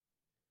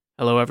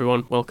Hello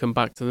everyone, welcome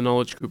back to the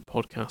Knowledge Group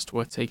podcast.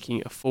 We're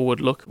taking a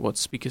forward look at what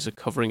speakers are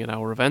covering at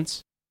our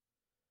events.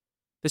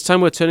 This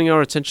time we're turning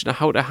our attention to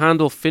how to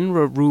handle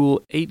FINRA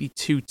Rule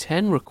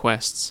 8210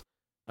 requests,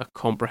 a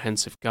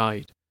comprehensive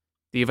guide.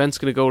 The event's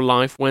going to go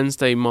live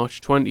Wednesday,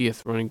 March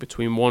 20th, running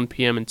between 1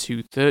 p.m. and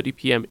 2:30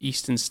 p.m.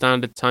 Eastern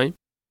Standard Time.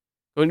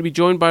 Going to be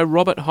joined by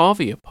Robert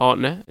Harvey, a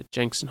partner at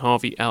Jenks &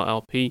 Harvey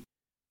LLP,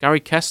 Gary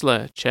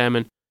Kessler,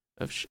 chairman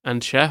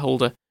and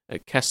shareholder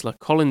at Kessler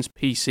Collins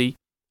PC,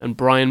 and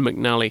Brian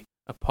McNally,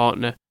 a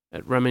partner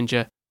at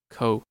Reminger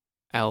Co.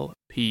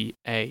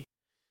 LPA.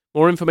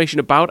 More information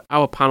about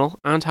our panel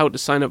and how to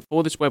sign up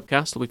for this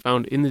webcast will be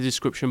found in the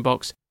description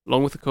box,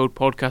 along with the code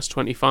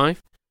podcast25.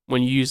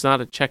 When you use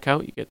that at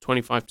checkout, you get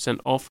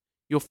 25% off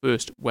your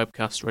first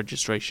webcast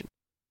registration.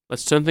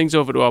 Let's turn things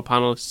over to our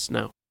panelists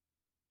now.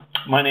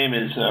 My name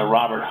is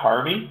Robert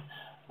Harvey.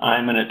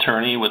 I'm an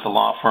attorney with the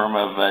law firm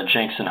of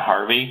Jenks &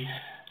 Harvey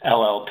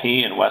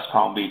LLP in West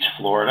Palm Beach,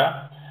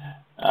 Florida.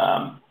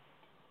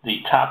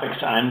 The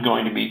topics I'm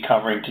going to be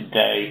covering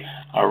today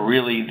are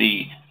really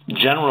the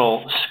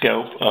general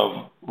scope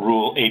of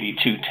Rule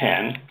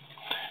 8210.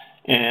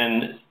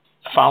 And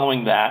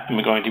following that,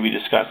 I'm going to be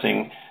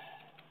discussing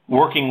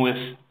working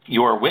with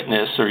your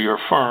witness or your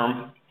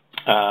firm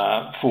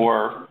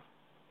for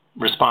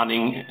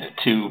responding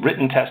to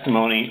written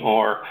testimony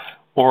or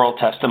oral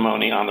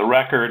testimony on the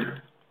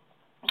record,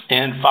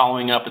 and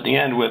following up at the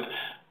end with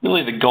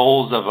really the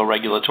goals of a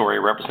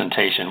regulatory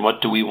representation.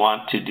 What do we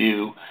want to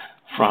do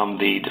from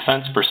the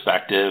defense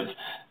perspective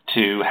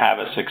to have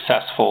a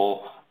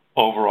successful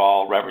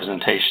overall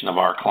representation of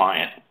our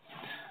client?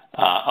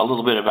 A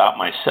little bit about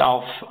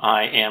myself.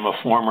 I am a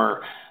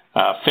former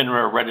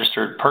FINRA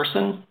registered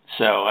person.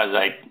 So as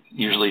I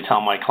usually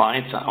tell my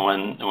clients,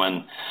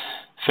 when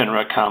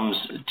FINRA comes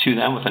to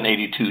them with an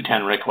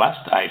 8210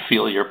 request, I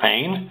feel your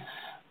pain.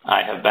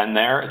 I have been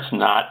there. It's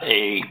not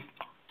a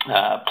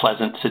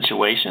pleasant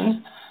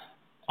situation.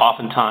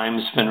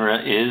 Oftentimes,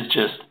 FINRA is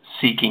just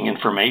seeking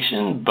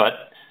information,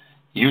 but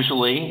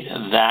usually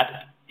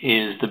that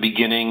is the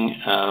beginning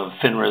of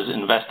FINRA's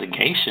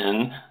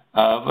investigation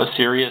of a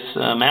serious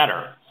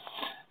matter.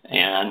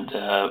 And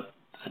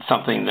it's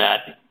something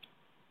that,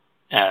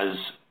 as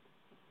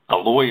a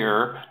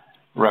lawyer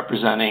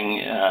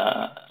representing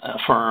a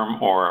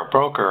firm or a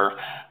broker,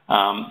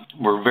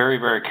 we're very,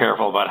 very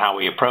careful about how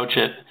we approach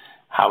it,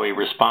 how we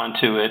respond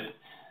to it,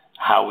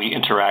 how we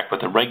interact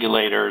with the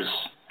regulators,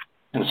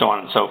 and so on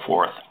and so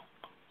forth.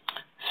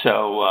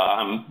 So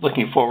I'm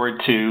looking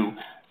forward to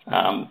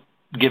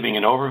giving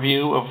an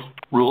overview of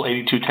Rule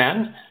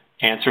 8210,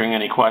 answering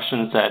any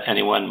questions that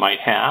anyone might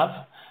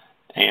have,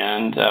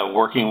 and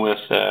working with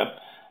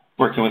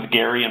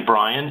Gary and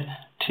Brian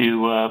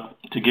to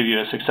give you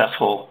a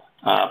successful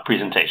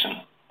presentation.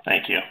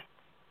 Thank you.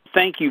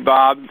 Thank you,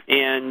 Bob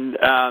and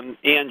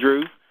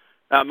Andrew.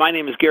 My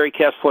name is Gary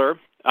Kessler.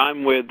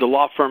 I'm with the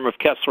law firm of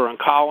Kessler &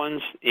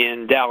 Collins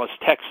in Dallas,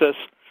 Texas.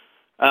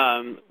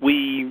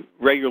 We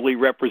regularly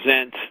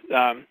represent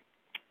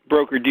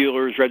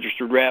broker-dealers,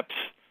 registered reps,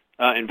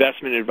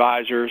 investment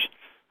advisors,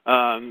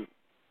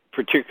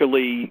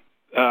 particularly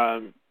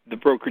the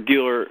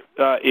broker-dealer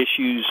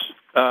issues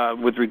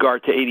with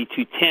regard to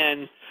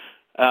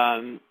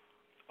 8210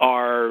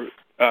 are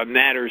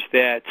matters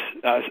that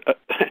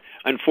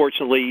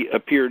unfortunately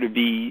appear to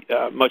be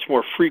much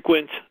more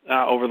frequent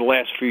over the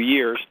last few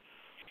years.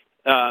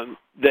 The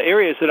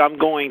areas that I'm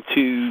going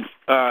to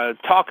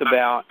talk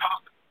about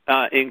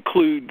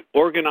include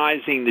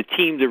organizing the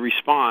team to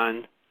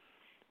respond,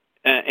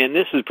 and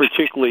this is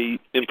particularly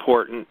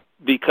important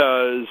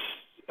because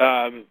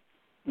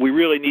we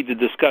really need to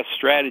discuss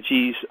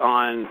strategies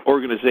on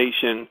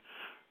organization,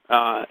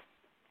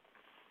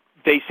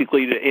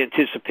 basically to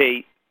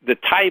anticipate the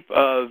type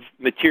of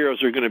materials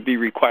that are going to be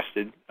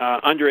requested.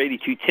 Under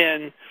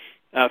 8210,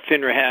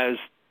 FINRA has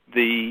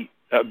the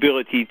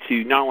ability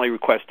to not only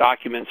request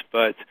documents,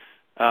 but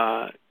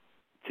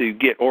to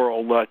get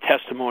oral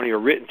testimony or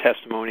written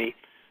testimony,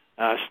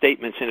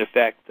 statements in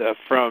effect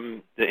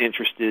from the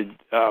interested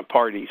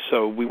parties.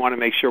 So we want to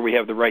make sure we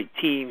have the right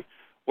team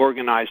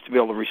organized to be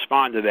able to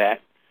respond to that.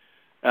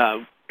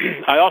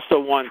 I also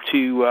want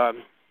to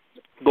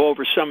go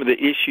over some of the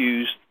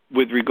issues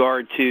with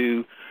regard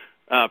to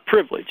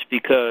privilege,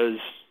 because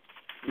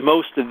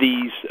most of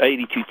these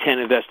 8210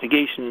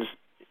 investigations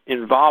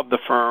involve the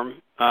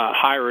firm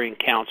hiring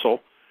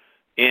counsel,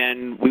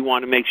 and we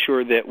want to make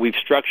sure that we've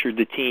structured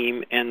the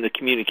team and the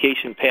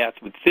communication path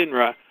with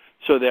FINRA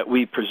so that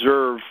we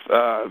preserve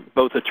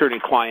both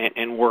attorney-client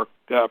and work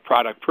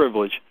product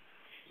privilege.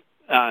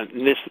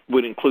 And this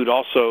would include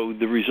also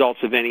the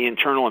results of any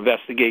internal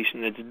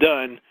investigation that's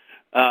done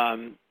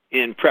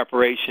in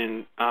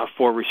preparation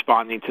for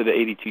responding to the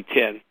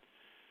 8210.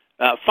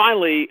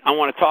 Finally, I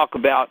want to talk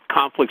about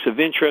conflicts of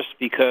interest,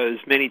 because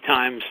many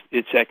times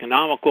it's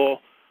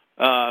economical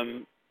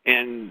and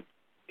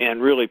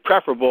really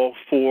preferable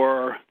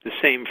for the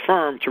same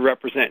firm to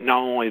represent not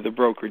only the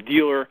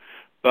broker-dealer,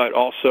 but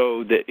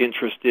also the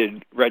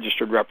interested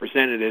registered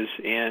representatives.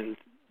 And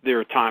there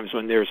are times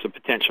when there's a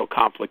potential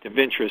conflict of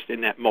interest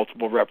in that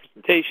multiple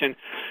representation,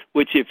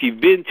 which if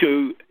you've been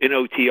to an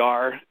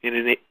OTR in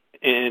an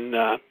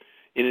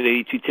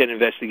 8210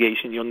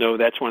 investigation, you'll know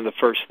that's one of the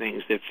first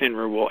things that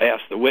FINRA will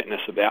ask the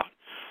witness about.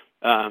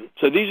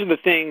 So these are the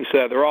things,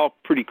 they're all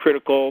pretty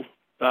critical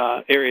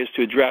areas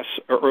to address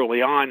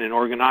early on in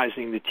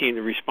organizing the team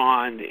to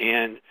respond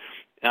and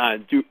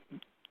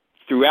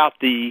throughout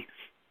the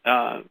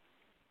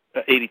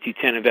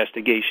 8210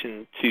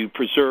 investigation to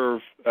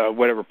preserve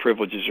whatever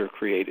privileges are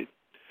created.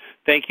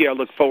 Thank you. I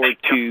look forward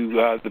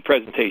to the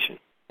presentation.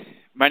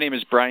 My name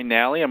is Brian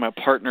Nally. I'm a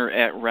partner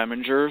at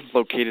Reminger,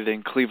 located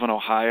in Cleveland,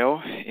 Ohio,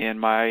 and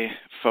my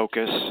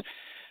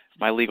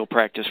legal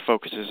practice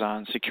focuses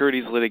on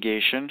securities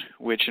litigation,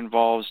 which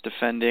involves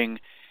defending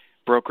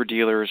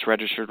broker-dealers,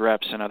 registered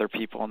reps, and other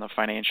people in the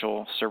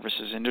financial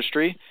services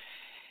industry.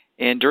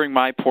 And during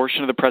my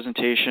portion of the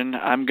presentation,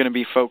 I'm going to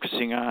be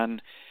focusing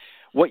on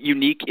what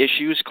unique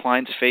issues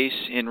clients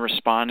face in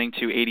responding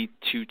to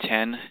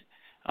 8210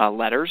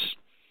 letters.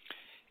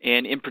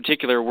 And in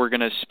particular, we're going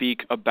to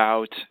speak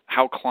about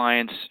how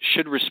clients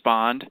should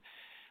respond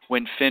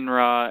when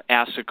FINRA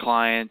asks a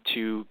client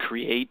to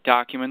create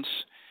documents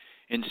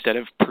instead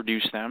of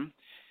produce them,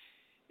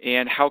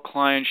 and how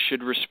clients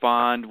should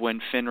respond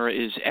when FINRA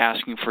is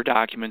asking for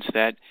documents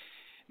that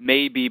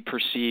may be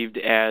perceived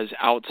as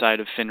outside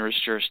of FINRA's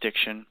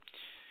jurisdiction.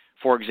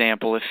 For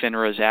example, if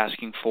FINRA is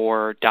asking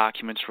for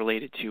documents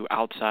related to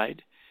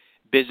outside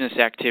business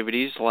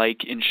activities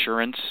like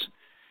insurance,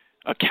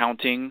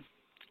 accounting,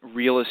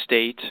 real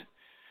estate,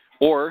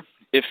 or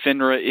if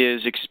FINRA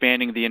is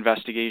expanding the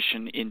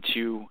investigation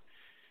into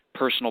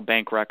personal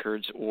bank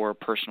records or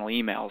personal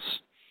emails.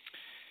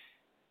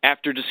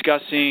 After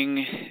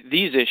discussing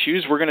these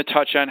issues, we're going to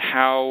touch on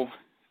how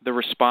the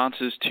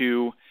responses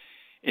to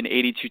an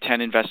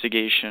 8210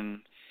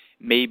 investigation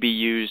may be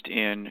used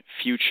in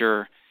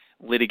future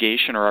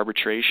litigation or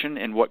arbitration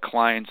and what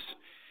clients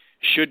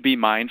should be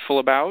mindful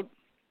about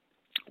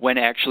when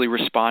actually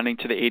responding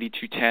to the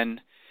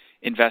 8210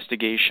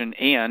 investigation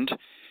and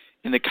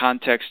in the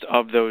context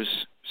of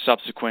those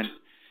subsequent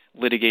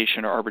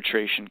litigation or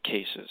arbitration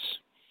cases.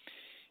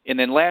 And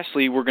then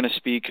lastly, we're going to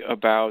speak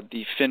about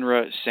the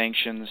FINRA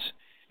sanctions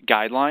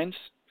guidelines,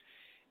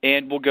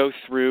 and we'll go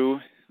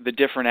through the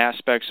different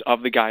aspects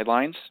of the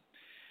guidelines,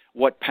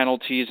 what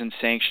penalties and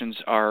sanctions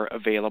are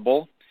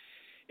available,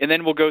 and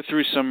then we'll go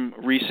through some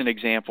recent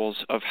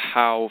examples of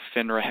how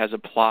FINRA has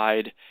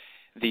applied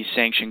the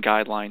sanction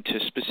guideline to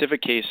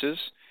specific cases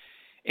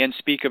and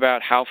speak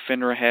about how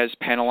FINRA has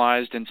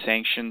penalized and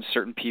sanctioned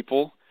certain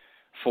people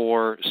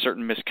for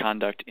certain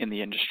misconduct in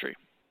the industry.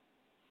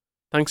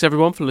 Thanks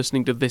everyone for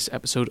listening to this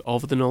episode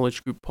of the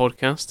Knowledge Group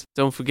podcast.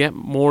 Don't forget,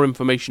 more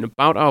information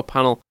about our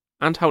panel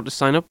and how to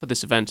sign up for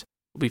this event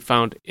will be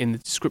found in the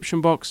description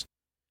box.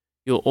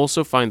 You'll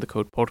also find the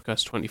code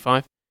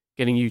podcast25,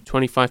 getting you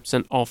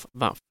 25% off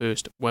that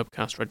first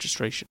webcast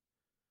registration.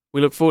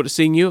 We look forward to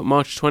seeing you at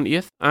March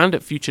 20th and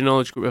at future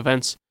Knowledge Group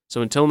events.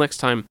 So until next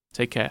time,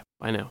 take care.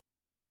 Bye now.